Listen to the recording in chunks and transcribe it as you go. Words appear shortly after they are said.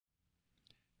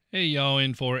Hey y'all,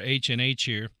 in for H&H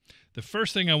here. The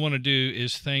first thing I want to do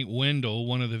is thank Wendell,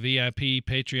 one of the VIP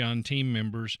Patreon team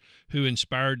members who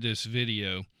inspired this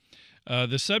video.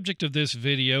 The subject of this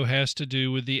video has to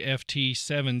do with the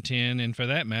FT-710 and for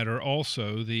that matter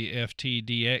also the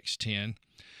FT-DX10.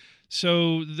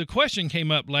 So the question came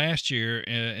up last year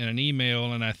in an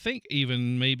email and I think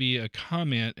even maybe a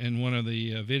comment in one of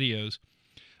the videos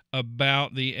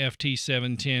about the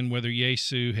FT-710, whether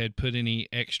Yaesu had put any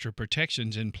extra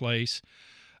protections in place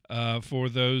for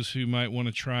those who might want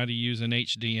to try to use an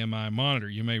HDMI monitor.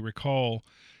 You may recall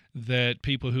that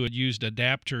people who had used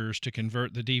adapters to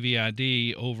convert the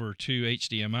DVI-D over to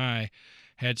HDMI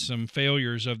had some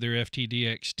failures of their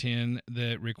FT-DX10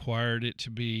 that required it to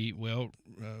be,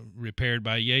 repaired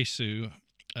by Yaesu.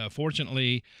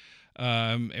 Fortunately,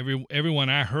 everyone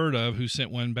I heard of who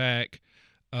sent one back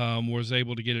was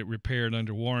able to get it repaired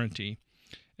under warranty.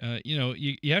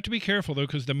 You have to be careful, though,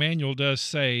 because the manual does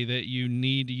say that you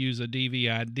need to use a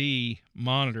DVI-D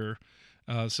monitor,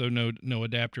 so no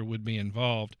adapter would be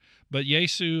involved. But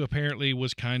Yaesu apparently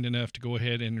was kind enough to go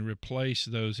ahead and replace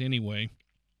those anyway,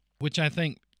 which I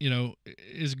think,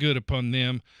 is good upon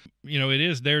them. It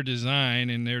is their design,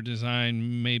 and their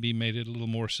design maybe made it a little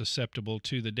more susceptible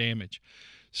to the damage.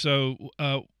 So,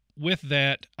 with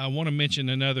that, I want to mention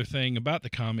another thing about the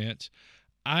comments.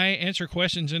 I answer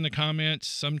questions in the comments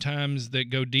sometimes that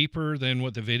go deeper than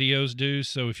what the videos do.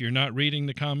 So if you're not reading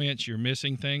the comments, you're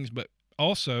missing things. But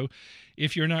also,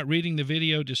 if you're not reading the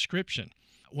video description,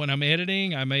 when I'm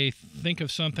editing, I may think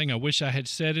of something I wish I had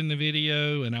said in the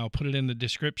video, and I'll put it in the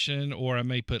description, or I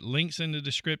may put links in the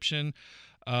description.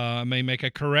 I may make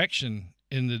a correction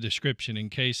in the description in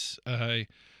case I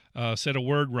said a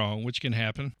word wrong, which can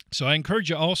happen. So I encourage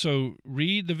you also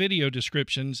read the video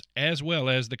descriptions as well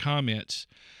as the comments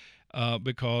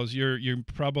because you're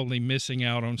probably missing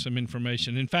out on some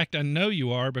information. In fact, I know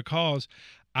you are because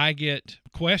I get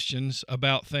questions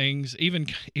about things,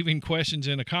 even questions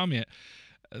in a comment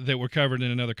that were covered in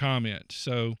another comment.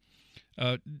 So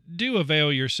do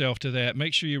avail yourself to that.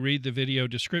 Make sure you read the video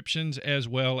descriptions as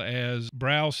well as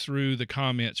browse through the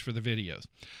comments for the videos.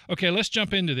 Okay, let's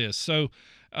jump into this. So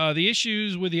the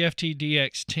issues with the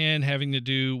FT-DX10 having to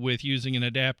do with using an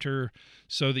adapter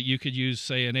so that you could use,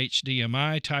 say, an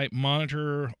HDMI type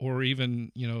monitor or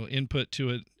even, input to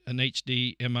an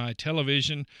HDMI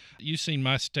television. You've seen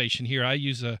my station here. I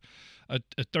use a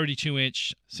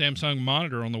 32-inch Samsung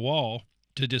monitor on the wall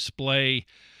to display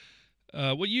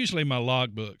usually my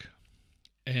logbook.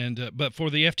 But for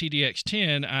the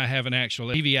FT-DX10, I have an actual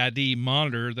DVI-D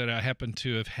monitor that I happen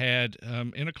to have had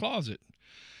in a closet.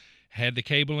 Had the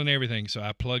cable and everything, so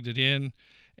I plugged it in,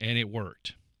 and it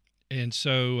worked. And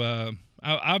so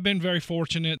I've been very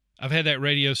fortunate. I've had that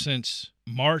radio since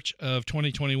March of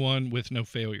 2021 with no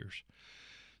failures.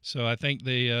 So I think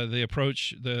the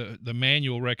approach the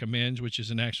manual recommends, which is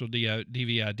an actual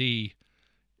DVI-D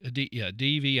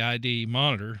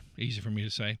monitor, easy for me to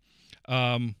say,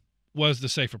 was the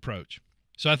safe approach.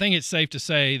 So I think it's safe to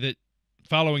say that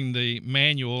following the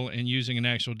manual and using an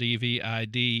actual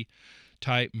DVI-D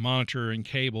type monitor and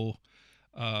cable,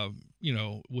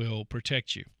 will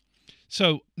protect you.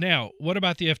 So now, what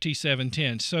about the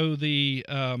FT-710? So the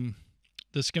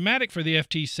schematic for the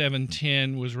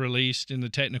FT-710 was released in the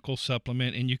technical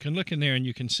supplement, and you can look in there and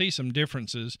you can see some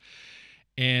differences.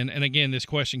 And again, this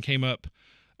question came up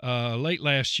late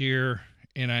last year,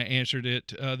 and I answered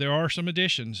it. There are some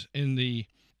additions in the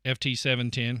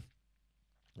FT-710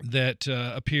 that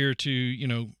appear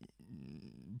to,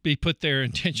 be put there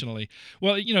intentionally.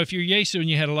 Well, if you're Yaesu and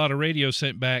you had a lot of radios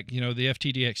sent back, the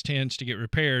FT-DX10s to get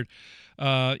repaired,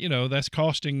 that's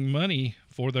costing money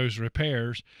for those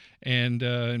repairs. And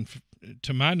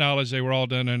to my knowledge, they were all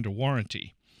done under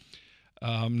warranty.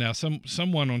 Now,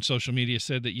 someone on social media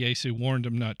said that Yaesu warned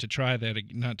them not to try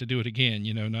that, not to do it again,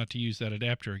 not to use that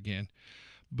adapter again.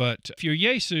 But if you're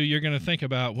Yaesu, you're going to think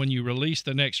about when you release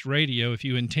the next radio, if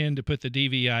you intend to put the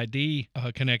DVI-D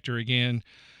connector again,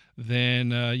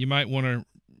 then you might want to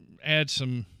add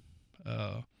some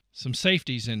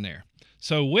safeties in there.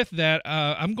 So with that,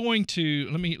 I'm going to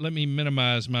let me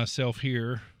minimize myself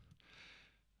here.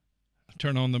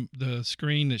 Turn on the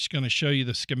screen that's going to show you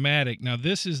the schematic. Now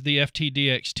this is the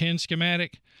FT-DX10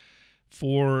 schematic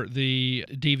for the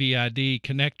DVI-D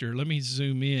connector. Let me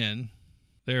zoom in.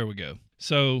 There we go.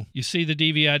 So you see the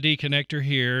DVI-D connector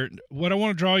here. What I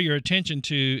want to draw your attention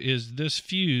to is this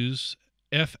fuse,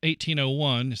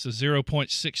 F1801. It's a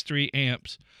 0.63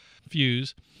 amps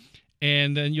fuse.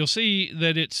 And then you'll see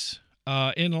that it's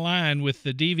in line with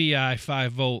the DVI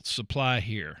 5 volt supply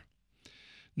here.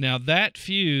 Now that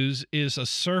fuse is a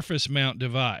surface mount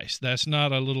device. That's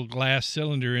not a little glass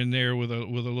cylinder in there with a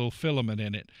little filament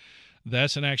in it.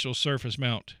 That's an actual surface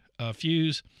mount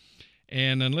fuse.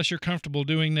 And unless you're comfortable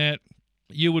doing that,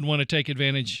 you would want to take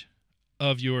advantage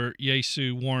of your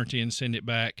Yaesu warranty and send it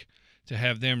back to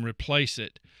have them replace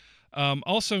it.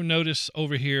 Also notice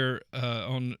over here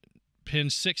on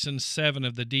pins 6 and 7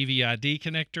 of the DVI-D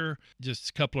connector, just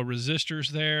a couple of resistors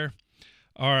there.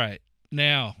 All right,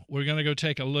 now we're going to go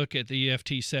take a look at the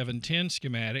FT-710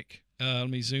 schematic. Let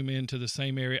me zoom into the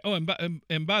same area. Oh,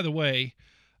 and by the way,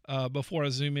 before I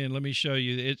zoom in, let me show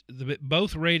you.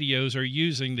 Both radios are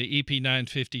using the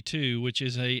EP952, which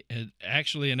is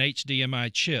actually an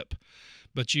HDMI chip.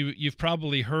 But you've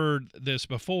probably heard this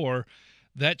before.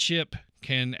 That chip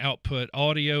can output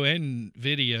audio and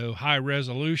video high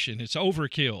resolution. It's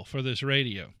overkill for this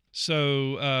radio.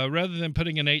 So rather than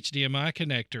putting an HDMI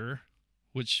connector,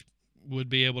 which would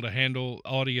be able to handle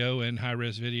audio and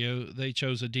high-res video, they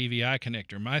chose a DVI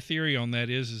connector. My theory on that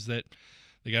is that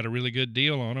they got a really good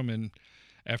deal on them, and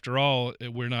after all,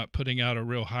 we're not putting out a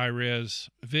real high-res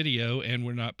video, and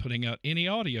we're not putting out any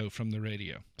audio from the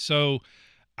radio. So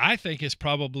I think it's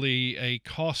probably a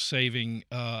cost-saving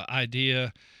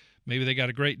idea. Maybe they got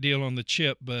a great deal on the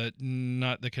chip, but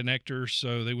not the connector,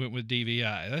 so they went with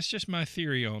DVI. That's just my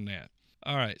theory on that.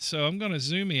 All right, so I'm going to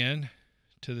zoom in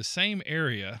to the same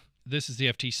area. This is the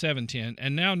FT-710,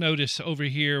 and now notice over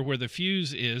here where the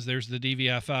fuse is, there's the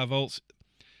DVI 5 volts.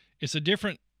 It's a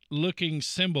different looking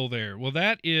symbol there. Well,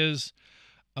 that is,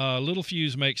 Little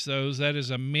Fuse makes those. That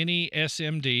is a mini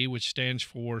SMD, which stands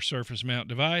for surface mount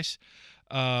device.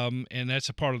 And that's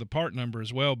a part of the part number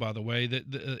as well, by the way.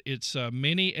 It's a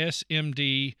mini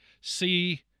SMD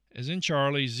C as in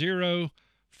Charlie 050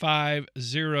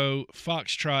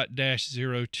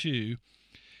 Foxtrot-02.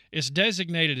 It's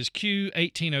designated as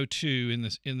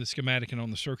Q1802 in the schematic and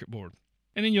on the circuit board.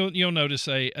 And then you'll notice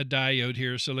a diode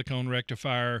here, silicone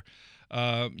rectifier.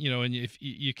 And if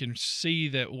you can see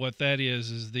that what that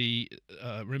is the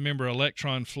remember,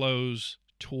 electron flows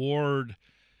toward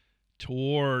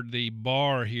the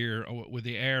bar here with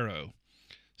the arrow.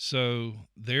 So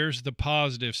there's the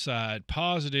positive side.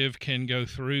 Positive can go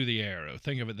through the arrow.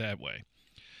 Think of it that way.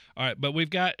 All right, but we've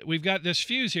got this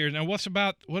fuse here. Now, what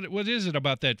is it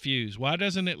about that fuse? Why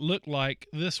doesn't it look like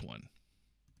this one?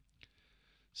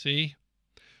 See?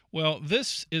 Well,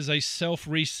 this is a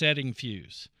self-resetting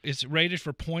fuse. It's rated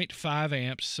for 0.5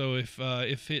 amps. So if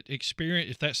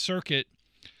that circuit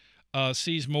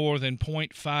sees more than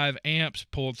 0.5 amps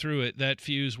pulled through it, that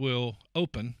fuse will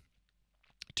open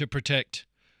to protect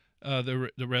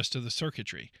the rest of the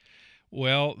circuitry.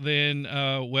 Well, then,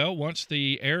 once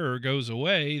the error goes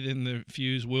away, then the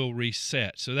fuse will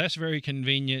reset. So that's very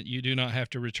convenient. You do not have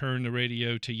to return the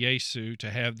radio to Yaesu to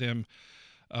have them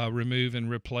remove and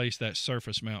replace that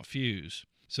surface mount fuse.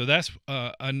 So that's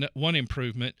one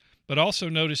improvement. But also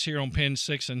notice here on pins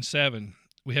 6 and 7,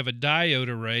 we have a diode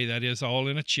array that is all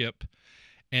in a chip,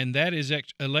 and that is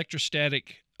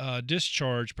electrostatic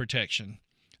discharge protection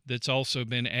that's also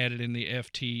been added in the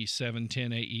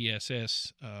FT-710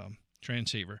 AESS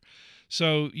transceiver.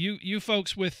 So you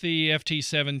folks with the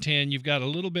FT-710, you've got a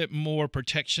little bit more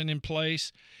protection in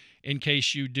place in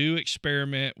case you do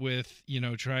experiment with,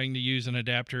 trying to use an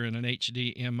adapter and an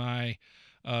HDMI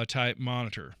type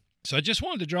monitor. So I just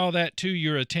wanted to draw that to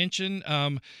your attention.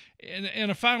 And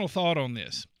a final thought on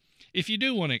this. If you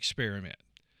do want to experiment,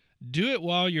 do it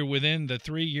while you're within the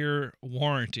 3-year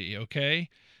warranty, okay?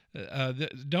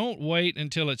 Don't wait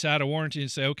until it's out of warranty and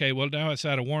say, okay, well, now it's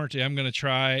out of warranty, I'm going to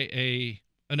try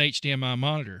an HDMI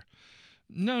monitor.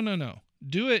 No.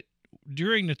 Do it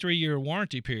during the 3-year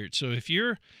warranty period. So if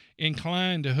you're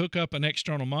inclined to hook up an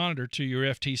external monitor to your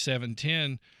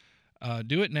FT-710,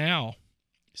 do it now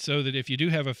so that if you do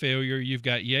have a failure, you've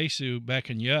got Yaesu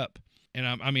backing you up. And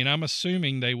I'm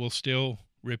assuming they will still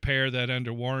repair that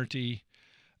under warranty,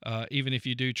 even if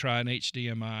you do try an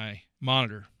HDMI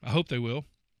monitor. I hope they will.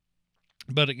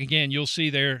 But again, you'll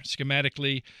see there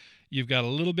schematically, you've got a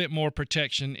little bit more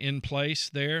protection in place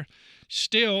there.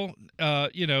 Still,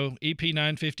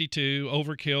 EP952,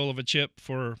 overkill of a chip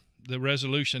for the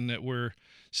resolution that we're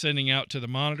sending out to the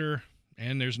monitor,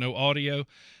 and there's no audio.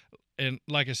 And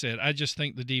like I said, I just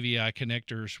think the DVI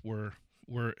connectors were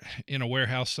in a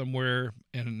warehouse somewhere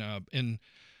in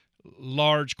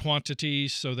large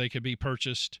quantities, so they could be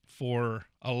purchased for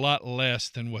a lot less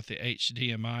than what the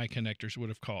HDMI connectors would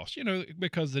have cost.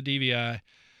 Because the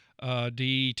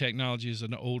DVI-D technology is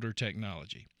an older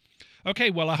technology. Okay,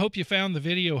 well, I hope you found the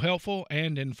video helpful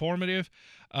and informative.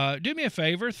 Do me a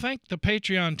favor, thank the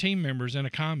Patreon team members in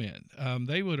a comment.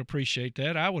 They would appreciate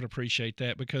that. I would appreciate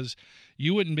that, because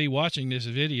you wouldn't be watching this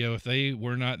video if they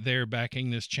were not there backing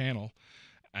this channel.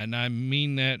 And I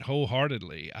mean that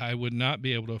wholeheartedly. I would not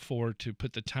be able to afford to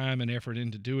put the time and effort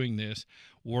into doing this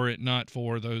were it not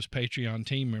for those Patreon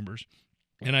team members.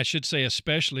 And I should say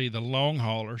especially the long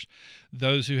haulers,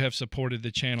 those who have supported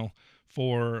the channel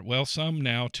for, well, some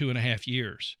now 2.5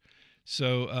 years.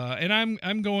 So, and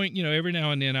I'm going, every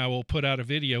now and then I will put out a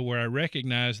video where I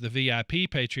recognize the VIP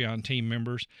Patreon team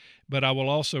members, but I will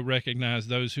also recognize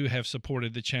those who have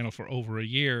supported the channel for over a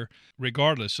year,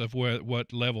 regardless of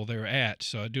what level they're at.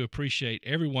 So I do appreciate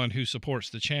everyone who supports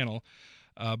the channel,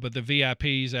 but the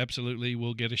VIPs absolutely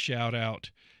will get a shout out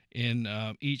in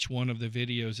each one of the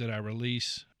videos that I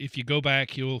release. If you go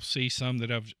back, you'll see some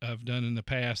that I've done in the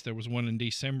past. There was one in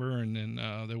December, and then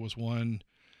there was one.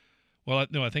 Well,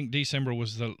 no, I think December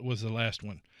was the last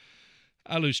one.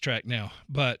 I lose track now.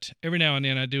 But every now and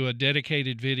then I do a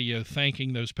dedicated video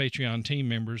thanking those Patreon team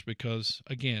members, because,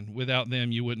 again, without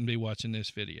them, you wouldn't be watching this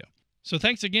video. So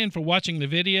thanks again for watching the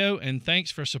video, and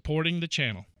thanks for supporting the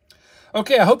channel.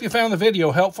 Okay, I hope you found the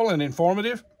video helpful and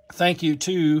informative. Thank you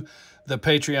to the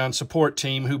Patreon support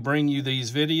team who bring you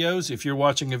these videos. If you're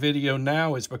watching a video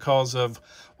now, it's because of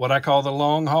what I call the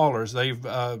long haulers. They've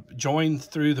joined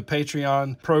through the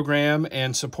Patreon program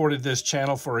and supported this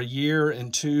channel for a year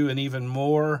and 2 and even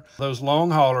more. Those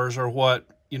long haulers are what,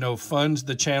 funds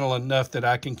the channel enough that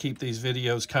I can keep these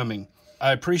videos coming.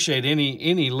 I appreciate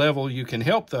any level you can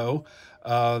help, though.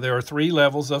 There are 3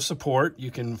 levels of support.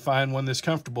 You can find one that's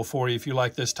comfortable for you if you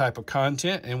like this type of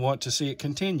content and want to see it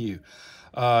continue.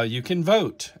 You can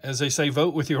vote, as they say,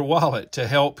 vote with your wallet to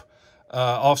help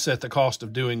offset the cost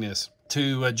of doing this.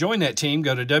 To join that team,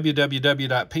 go to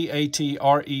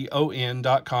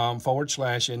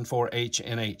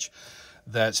www.patreon.com/N4HNH.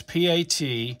 That's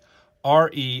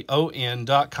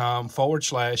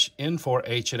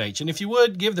patreon.com/N4HNH. And if you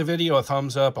would, give the video a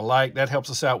thumbs up, a like. That helps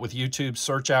us out with YouTube's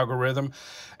search algorithm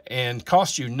and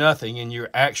costs you nothing, and you're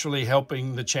actually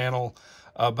helping the channel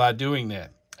by doing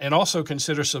that. And also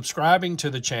consider subscribing to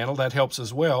the channel. That helps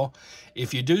as well.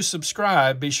 If you do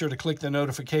subscribe, be sure to click the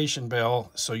notification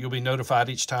bell so you'll be notified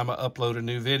each time I upload a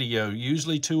new video,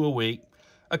 usually 2 a week,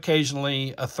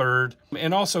 occasionally a third.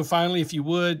 And also, finally, if you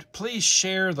would, please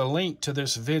share the link to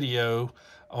this video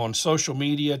on social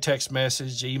media, text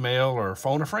message, email, or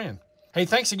phone a friend. Hey,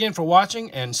 thanks again for watching,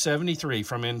 and 73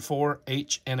 from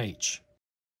N4HNH.